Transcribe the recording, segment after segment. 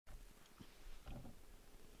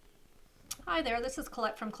Hi there, this is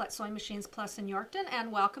Colette from Colette Sewing Machines Plus in Yorkton,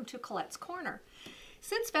 and welcome to Colette's Corner.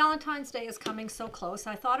 Since Valentine's Day is coming so close,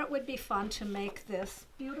 I thought it would be fun to make this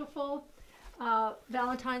beautiful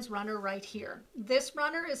Valentine's runner right here. This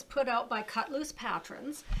runner is put out by Cut Loose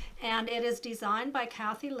Patrons, and it is designed by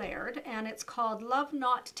Kathy Laird, and it's called Love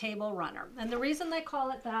Knot Table Runner. And the reason they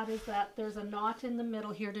call it that is that there's a knot in the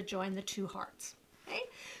middle here to join the two hearts. Okay.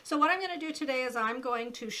 So what I'm going to do today is I'm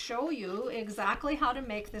going to show you exactly how to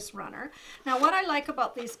make this runner. Now what I like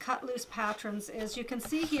about these Cut Loose Patrons is you can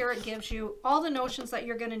see here it gives you all the notions that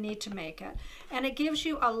you're going to need to make it. And it gives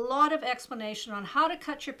you a lot of explanation on how to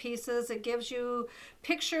cut your pieces. It gives you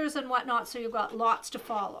pictures and whatnot, so you've got lots to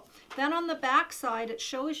follow. Then on the back side it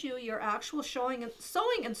shows you your actual sewing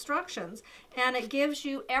instructions, and it gives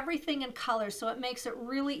you everything in color, so it makes it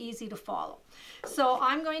really easy to follow. So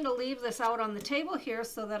I'm going to leave this out on the table here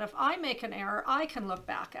so that if I make an error, I can look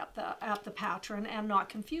back at the pattern and not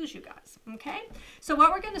confuse you guys. Okay? So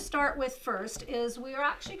what we're going to start with first is we're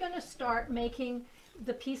actually going to start making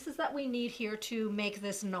the pieces that we need here to make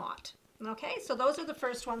this knot. Okay? So those are the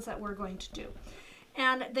first ones that we're going to do.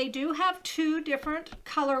 And they do have two different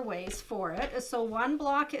colorways for it. So one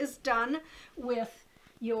block is done with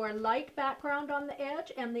your light background on the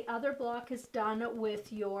edge, and the other block is done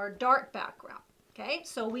with your dark background. Okay,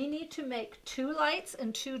 so we need to make two lights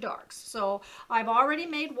and two darks. So I've already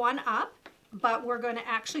made one up, but we're going to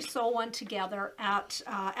actually sew one together at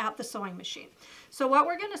the sewing machine. So what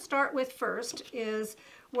we're going to start with first is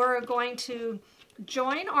we're going to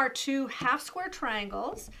join our two half square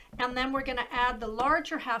triangles, and then we're going to add the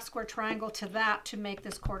larger half square triangle to that to make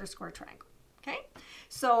this quarter square triangle. Okay,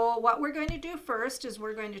 so what we're going to do first is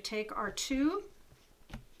we're going to take our two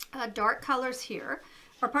dark colors here,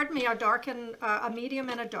 or pardon me, our dark and a medium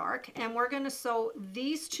and a dark, and we're going to sew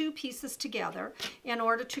these two pieces together in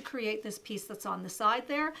order to create this piece that's on the side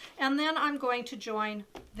there, and then I'm going to join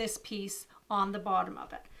this piece on the bottom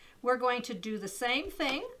of it. We're going to do the same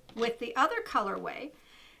thing with the other colorway,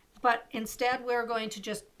 but instead we're going to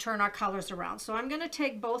just turn our colors around. So I'm going to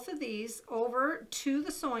take both of these over to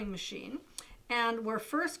the sewing machine, and we're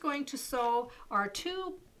first going to sew our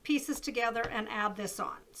two pieces together and add this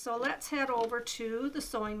on. So let's head over to the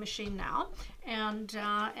sewing machine now, and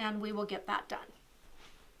we will get that done.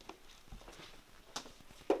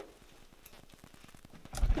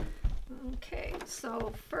 Okay,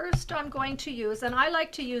 so first I'm going to use, and I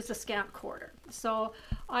like to use a scant quarter. So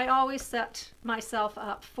I always set myself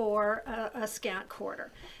up for a scant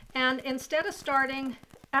quarter. And instead of starting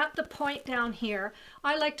at the point down here,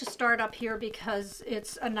 I like to start up here because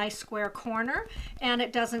it's a nice square corner and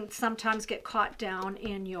it doesn't sometimes get caught down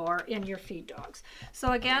in your feed dogs.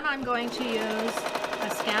 So again, I'm going to use a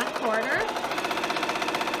scant quarter.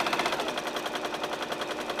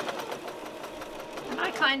 And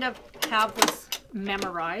I kind of have this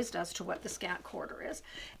memorized as to what the scant quarter is.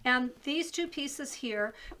 And these two pieces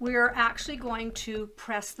here, we're actually going to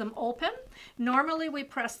press them open. Normally we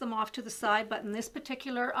press them off to the side, but in this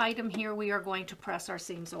particular item here, we are going to press our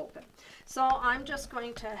seams open. So I'm just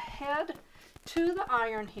going to head to the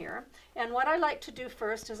iron here. And what I like to do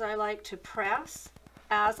first is I like to press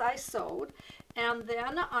as I sewed. And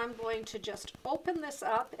then I'm going to just open this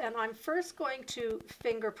up, and I'm first going to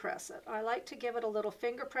finger press it. I like to give it a little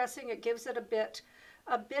finger pressing. It gives it a bit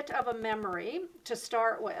of a memory to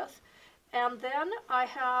start with. And then I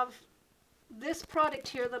have this product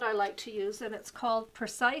here that I like to use, and it's called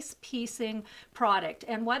Precise Piecing product.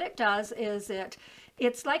 And what it does is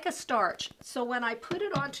it's like a starch. So when I put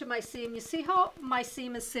it onto my seam, you see how my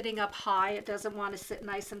seam is sitting up high? It doesn't want to sit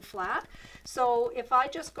nice and flat. So if I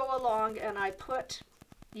just go along and I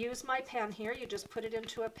use my pen here, you just put it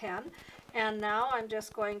into a pen, and now I'm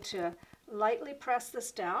just going to lightly press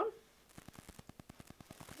this down.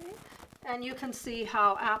 Okay. And you can see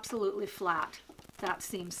how absolutely flat that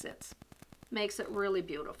seam sits. Makes it really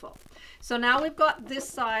beautiful. So now we've got this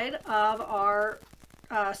side of our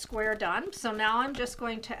square done. So now I'm just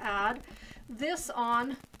going to add this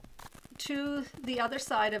on to the other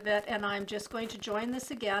side of it, and I'm just going to join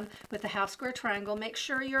this again with a half square triangle. Make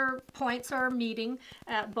sure your points are meeting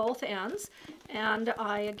at both ends. And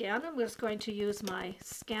I'm just going to use my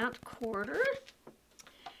scant quarter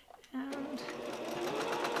and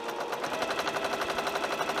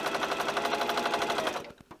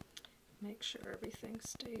make sure everything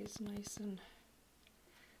stays nice and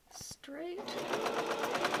straight.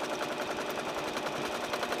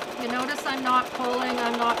 You notice I'm not pulling,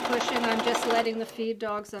 I'm not pushing, I'm just letting the feed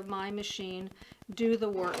dogs of my machine do the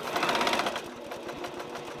work for me.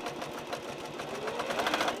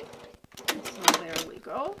 So there we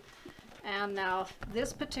go. And now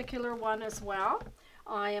this particular one as well,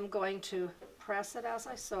 I am going to press it as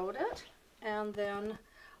I sewed it, and then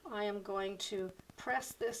I am going to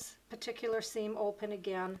press this particular seam open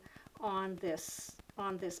again on this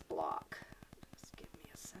block. Just give me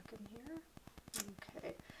a second here.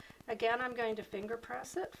 Okay. Again, I'm going to finger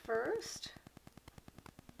press it first.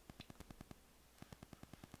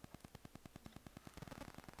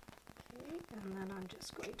 Okay, and then I'm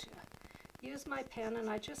just going to use my pen, and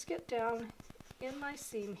I just get down in my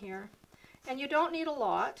seam here. And you don't need a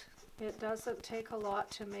lot. It doesn't take a lot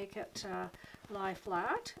to make it lie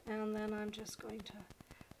flat. And then I'm just going to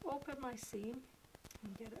open my seam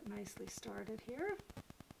and get it nicely started here.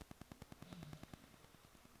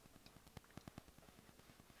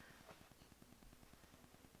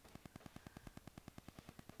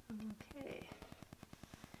 Okay,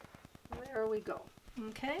 there we go.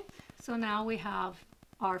 Okay, so now we have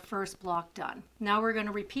our first block done. Now we're going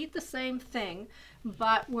to repeat the same thing,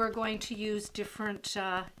 but we're going to use different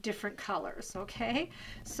colors. Okay,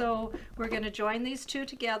 so we're going to join these two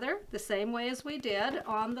together the same way as we did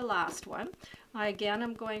on the last one. Again,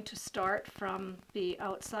 I'm going to start from the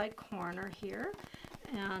outside corner here,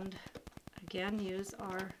 and again use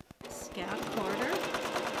our scant quarter.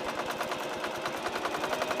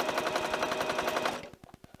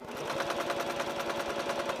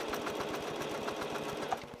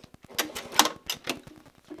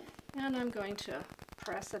 And I'm going to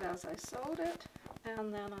press it as I sewed it,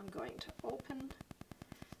 and then I'm going to open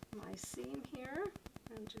my seam here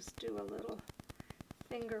and just do a little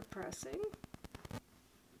finger pressing.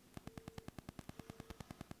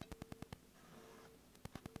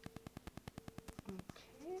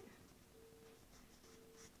 Okay.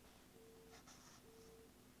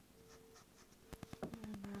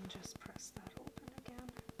 And then just press that open again.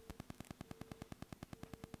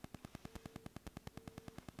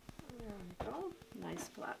 There we go, nice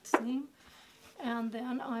flat seam. And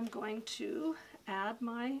then I'm going to add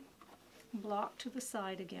my block to the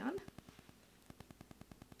side again,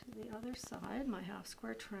 to the other side, my half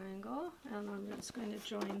square triangle, and I'm just going to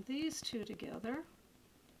join these two together.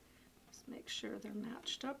 Just make sure they're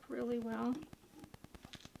matched up really well.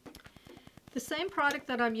 The same product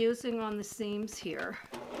that I'm using on the seams here,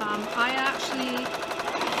 I actually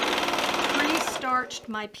pre-starched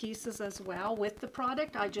my pieces as well with the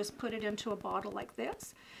product. I just put it into a bottle like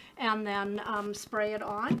this and then spray it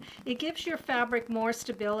on. It gives your fabric more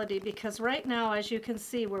stability because right now, as you can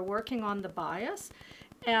see, we're working on the bias,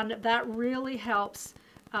 and that really helps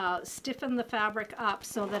stiffen the fabric up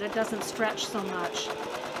so that it doesn't stretch so much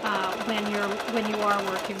when you are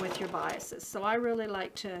working with your biases. So I really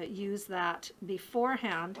like to use that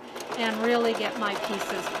beforehand and really get my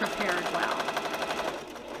pieces prepared well.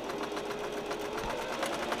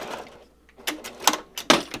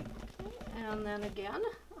 And then again,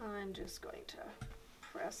 I'm just going to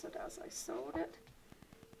press it as I sewed it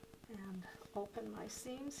and open my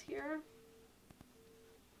seams here.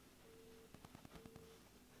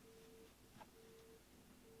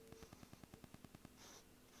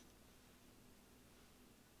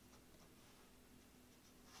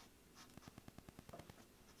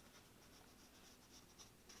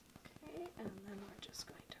 Okay, and then we're just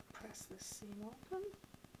going to press this seam open.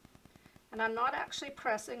 And I'm not actually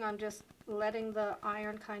pressing, I'm just letting the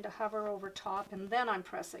iron kind of hover over top, and then I'm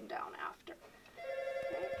pressing down after.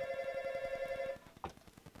 Okay.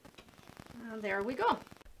 And there we go.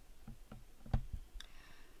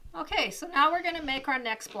 Okay, so now we're going to make our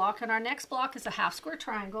next block, and our next block is a half square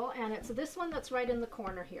triangle, and it's this one that's right in the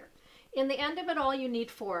corner here. In the end of it all, you need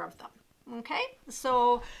 4 of them. Okay,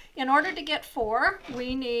 so in order to get 4,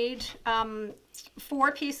 we need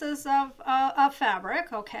 4 pieces of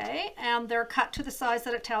fabric, okay, and they're cut to the size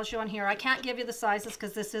that it tells you on here. I can't give you the sizes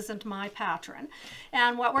because this isn't my pattern.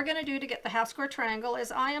 And what we're going to do to get the half square triangle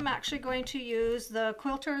is I am actually going to use the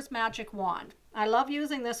Quilter's Magic Wand. I love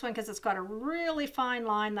using this one because it's got a really fine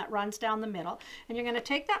line that runs down the middle. And you're going to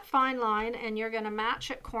take that fine line and you're going to match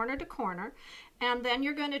it corner to corner. And then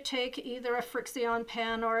you're going to take either a Frixion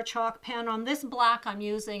pen or a chalk pen. On this black, I'm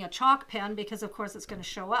using a chalk pen because, of course, it's going to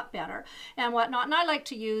show up better and whatnot. And I like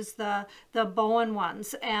to use the Bowen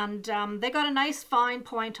ones. And they got a nice fine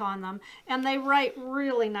point on them. And they write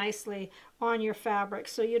really nicely on your fabric,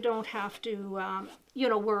 so you don't have to, you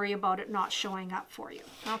know, worry about it not showing up for you.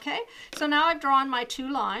 Okay, so now I've drawn my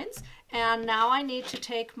 2 lines, and now I need to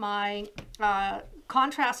take my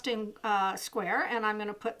contrasting square, and I'm going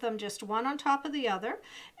to put them just one on top of the other,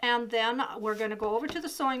 and then we're going to go over to the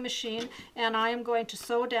sewing machine, and I am going to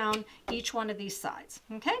sew down each one of these sides.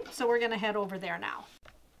 Okay, so we're going to head over there now.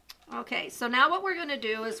 Okay, so now what we're going to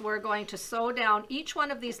do is we're going to sew down each one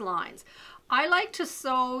of these lines. I like to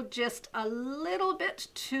sew just a little bit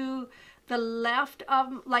to the left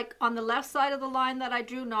of, like on the left side of the line that I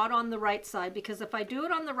drew, not on the right side, because if I do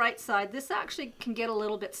it on the right side, this actually can get a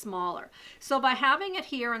little bit smaller. So by having it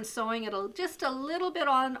here and sewing it just a little bit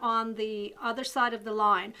on the other side of the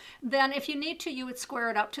line, then if you need to, you would square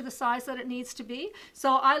it up to the size that it needs to be.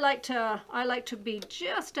 So I like to be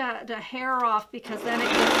just a hair off, because then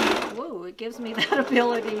it gives me that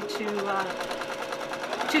ability to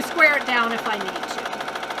square it down if I need to.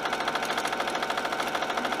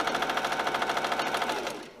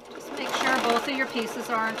 Both of your pieces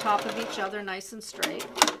are on top of each other, nice and straight.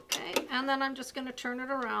 Okay, and then I'm just going to turn it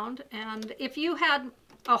around. And if you had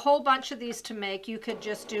a whole bunch of these to make, you could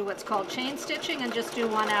just do what's called chain stitching and just do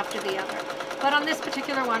one after the other. But on this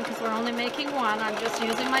particular one, because we're only making one, I'm just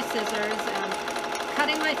using my scissors and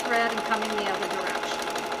cutting my thread and coming the other direction.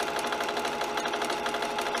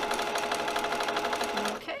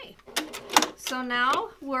 Okay. So now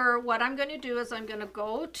what I'm going to do is I'm going to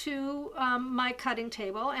go to my cutting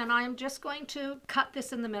table, and I'm just going to cut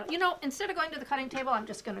this in the middle. You know, instead of going to the cutting table, I'm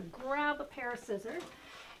just going to grab a pair of scissors,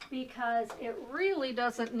 because it really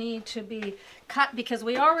doesn't need to be cut, because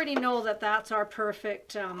we already know that that's our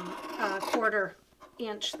perfect 1/4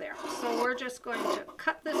 inch there. So we're just going to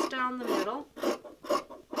cut this down the middle.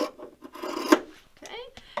 Okay,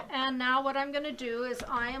 and now what I'm going to do is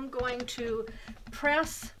I am going to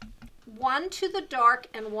press one to the dark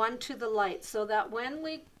and one to the light, so that when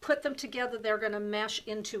we put them together, they're going to mesh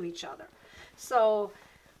into each other. So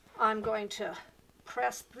I'm going to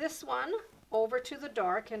press this one over to the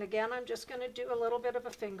dark, and again, I'm just going to do a little bit of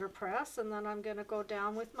a finger press, and then I'm going to go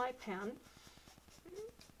down with my pen.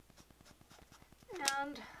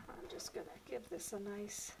 And I'm just going to give this a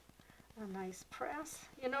nice press.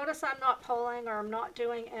 You notice I'm not pulling, or I'm not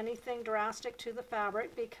doing anything drastic to the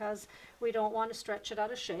fabric, because we don't want to stretch it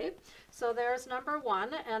out of shape. So there's number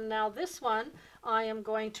one, and now this one I am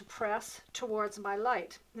going to press towards my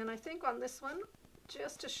light. And I think on this one,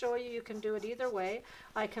 just to show you, you can do it either way.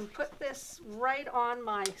 I can put this right on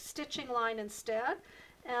my stitching line instead,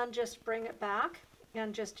 and just bring it back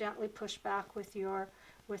and just gently push back with your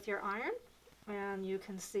iron, and you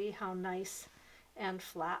can see how nice and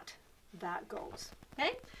flat that goes.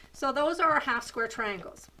 Okay, so those are our half square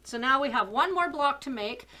triangles. So now we have one more block to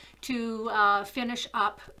make to finish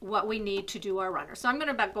up what we need to do our runner. So I'm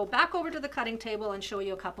going to go back over to the cutting table and show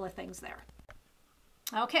you a couple of things there.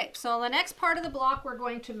 Okay, so the next part of the block we're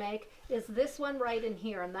going to make is this one right in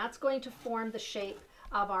here, and that's going to form the shape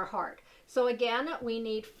of our heart. So again, we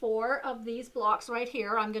need 4 of these blocks right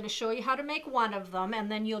here. I'm going to show you how to make one of them,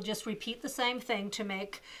 and then you'll just repeat the same thing to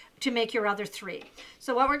make your other 3.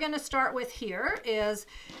 So what we're going to start with here is,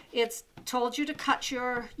 it's told you to cut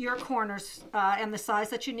your corners and the size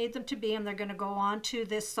that you need them to be, and they're going to go on to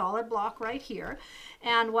this solid block right here.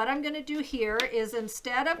 And what I'm going to do here is,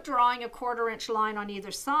 instead of drawing a 1/4 inch line on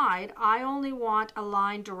either side, I only want a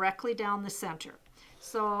line directly down the center.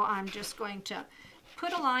 So I'm just going to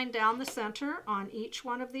put a line down the center on each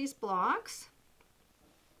one of these blocks.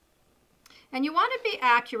 And you want to be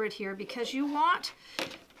accurate here, because you want,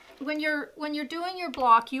 when you're doing your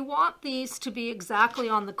block, you want these to be exactly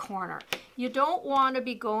on the corner. You don't want to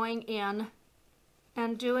be going in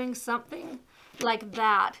and doing something like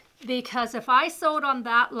that, because if I sewed on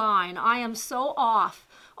that line, I am so off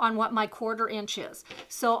on what my 1/4 inch is.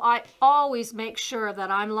 So I always make sure that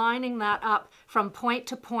I'm lining that up from point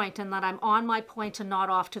to point, and that I'm on my point and not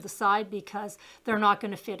off to the side, because they're not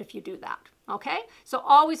going to fit if you do that. Okay, so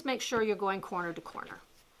always make sure you're going corner to corner.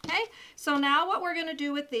 Okay, so now what we're going to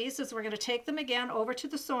do with these is we're going to take them again over to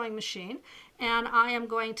the sewing machine, and I am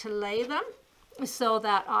going to lay them so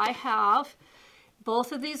that I have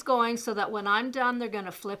both of these going, so that when I'm done, they're going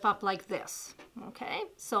to flip up like this. Okay,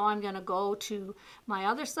 so I'm going to go to my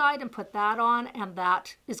other side and put that on, and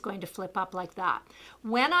that is going to flip up like that.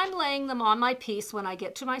 When I'm laying them on my piece, when I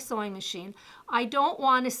get to my sewing machine, I don't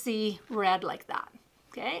want to see red like that.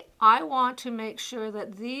 Okay, I want to make sure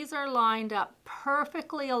that these are lined up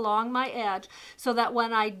perfectly along my edge, so that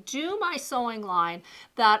when I do my sewing line,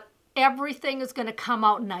 that everything is going to come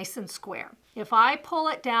out nice and square. If I pull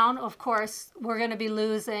it down, of course, we're going to be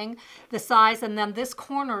losing the size, and then this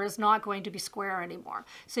corner is not going to be square anymore.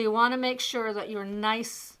 So you want to make sure that you're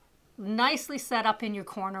nicely set up in your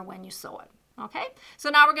corner when you sew it. Okay, so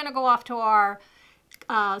now we're going to go off to our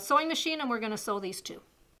sewing machine, and we're going to sew these 2.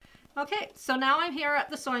 Okay, so now I'm here at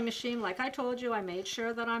the sewing machine. Like I told you, I made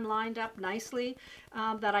sure that I'm lined up nicely,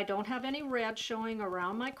 that I don't have any red showing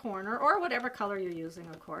around my corner, or whatever color you're using,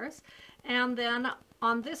 of course. And then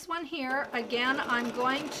on this one here, again, I'm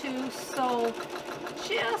going to sew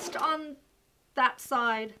just on that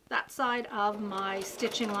side of my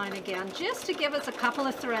stitching line again, just to give us a couple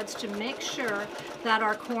of threads to make sure that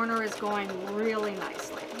our corner is going really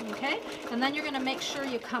nicely, okay? And then you're going to make sure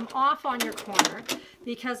you come off on your corner,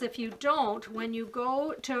 because if you don't, when you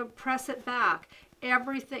go to press it back,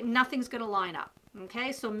 nothing's going to line up,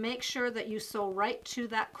 okay? So make sure that you sew right to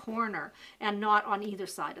that corner and not on either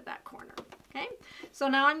side of that corner, okay? So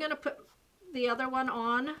now I'm going to put the other one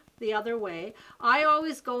on the other way. I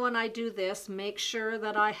always go and I do this, make sure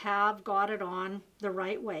that I have got it on the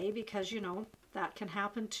right way, because you know that can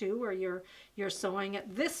happen too, where you're sewing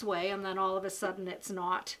it this way and then all of a sudden it's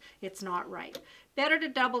not right. Better to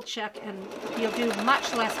double check and you'll do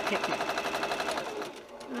much less picking.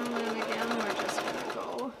 And then again, we're just going to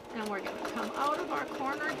go and we're going to come out of our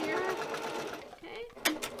corner here.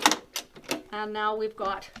 Okay. And now we've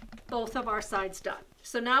got both of our sides done.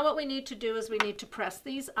 So now what we need to do is we need to press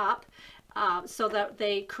these up so that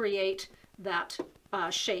they create that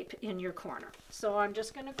shape in your corner. So I'm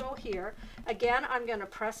just going to go here. Again, I'm going to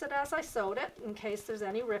press it as I sewed it in case there's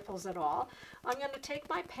any ripples at all. I'm going to take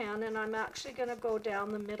my pen and I'm actually going to go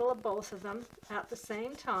down the middle of both of them at the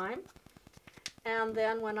same time. And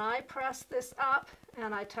then when I press this up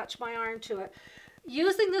and I touch my iron to it,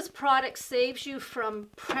 using this product saves you from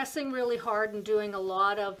pressing really hard and doing a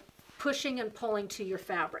lot of pushing and pulling to your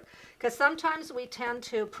fabric, because sometimes we tend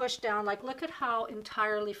to push down. Like, look at how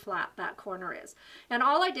entirely flat that corner is, and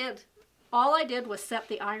all I did was set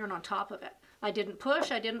the iron on top of it. I didn't push,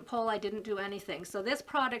 I didn't pull, I didn't do anything. So this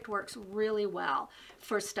product works really well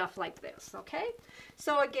for stuff like this. Okay,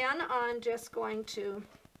 so again, I'm just going to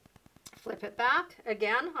flip it back.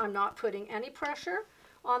 Again, I'm not putting any pressure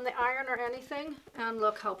on the iron or anything, and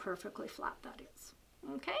look how perfectly flat that is.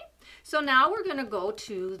 Okay, so now we're going to go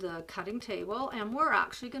to the cutting table and we're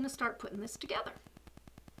actually going to start putting this together.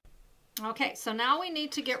 Okay, so now we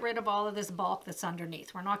need to get rid of all of this bulk that's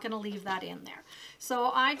underneath. We're not going to leave that in there. So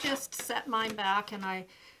I just set mine back and I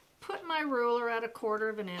put my ruler at 1/4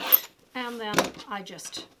 of an inch and then I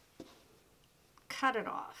just cut it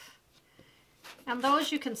off. And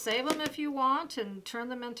those, you can save them if you want and turn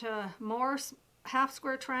them into more half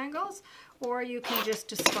square triangles, or you can just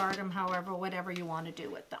discard them whatever you want to do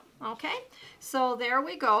with them. Okay, so there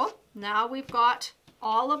we go. Now we've got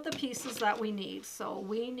all of the pieces that we need. So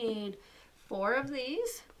we need 4 of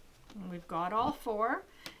these, and we've got all 4,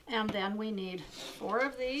 and then we need 4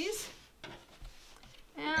 of these,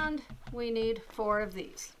 and we need 4 of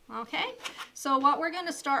these. Okay, so what we're going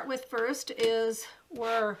to start with first is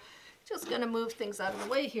we're just going to move things out of the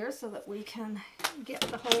way here so that we can get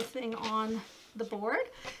the whole thing on the board.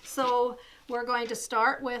 So we're going to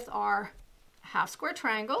start with our half square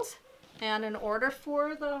triangles, and in order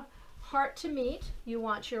for the heart to meet, you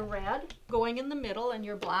want your red going in the middle and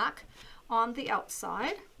your black on the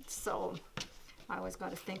outside. So I always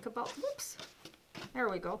got to think about, whoops, there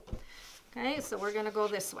we go. Okay, so we're going to go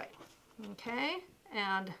this way. Okay,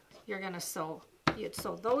 and you're going to you'd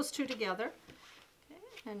sew those 2 together,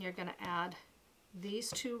 okay, and you're going to add these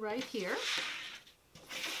 2 right here.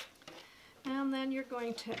 And then you're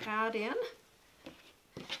going to add in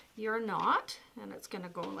your knot, and it's going to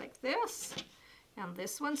go like this, and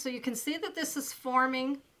this one. So you can see that this is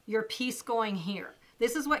forming your piece going here.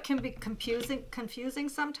 This is what can be confusing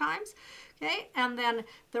sometimes. Okay, and then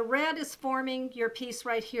the red is forming your piece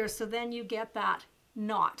right here, so then you get that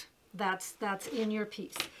knot that's in your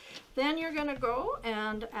piece. Then you're going to go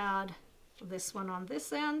and add this one on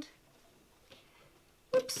this end.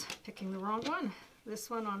 Oops, picking the wrong one.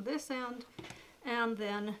 This one on this end, and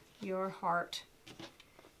then your heart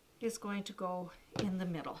is going to go in the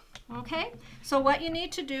middle. Okay, so what you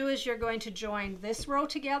need to do is you're going to join this row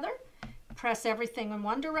together, press everything in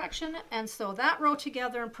one direction, and sew that row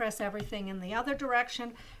together and press everything in the other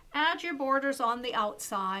direction. Add your borders on the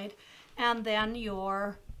outside, and then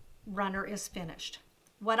your runner is finished.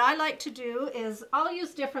 What I like to do is I'll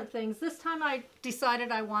use different things. This time I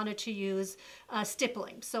decided I wanted to use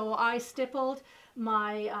stippling. So I stippled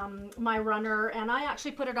my my runner, and I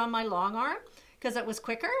actually put it on my long arm because it was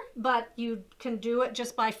quicker, but you can do it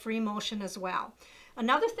just by free motion as well.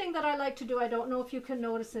 Another thing that I like to do, I don't know if you can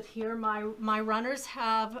notice it here, my runners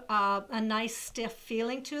have a nice stiff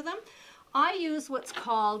feeling to them. I use what's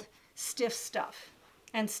called stiff stuff.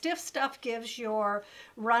 And stiff stuff gives your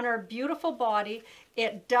runner beautiful body.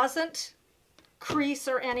 It doesn't crease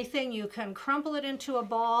or anything. You can crumple it into a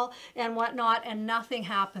ball and whatnot, and nothing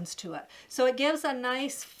happens to it. So it gives a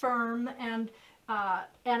nice firm, and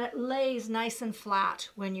it lays nice and flat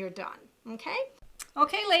when you're done. Okay,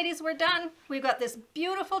 Okay, ladies, we're done. We've got this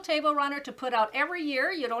beautiful table runner to put out every year.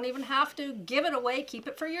 You don't even have to give it away. Keep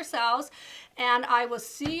it for yourselves. And I will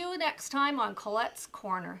see you next time on Colette's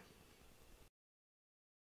Corner.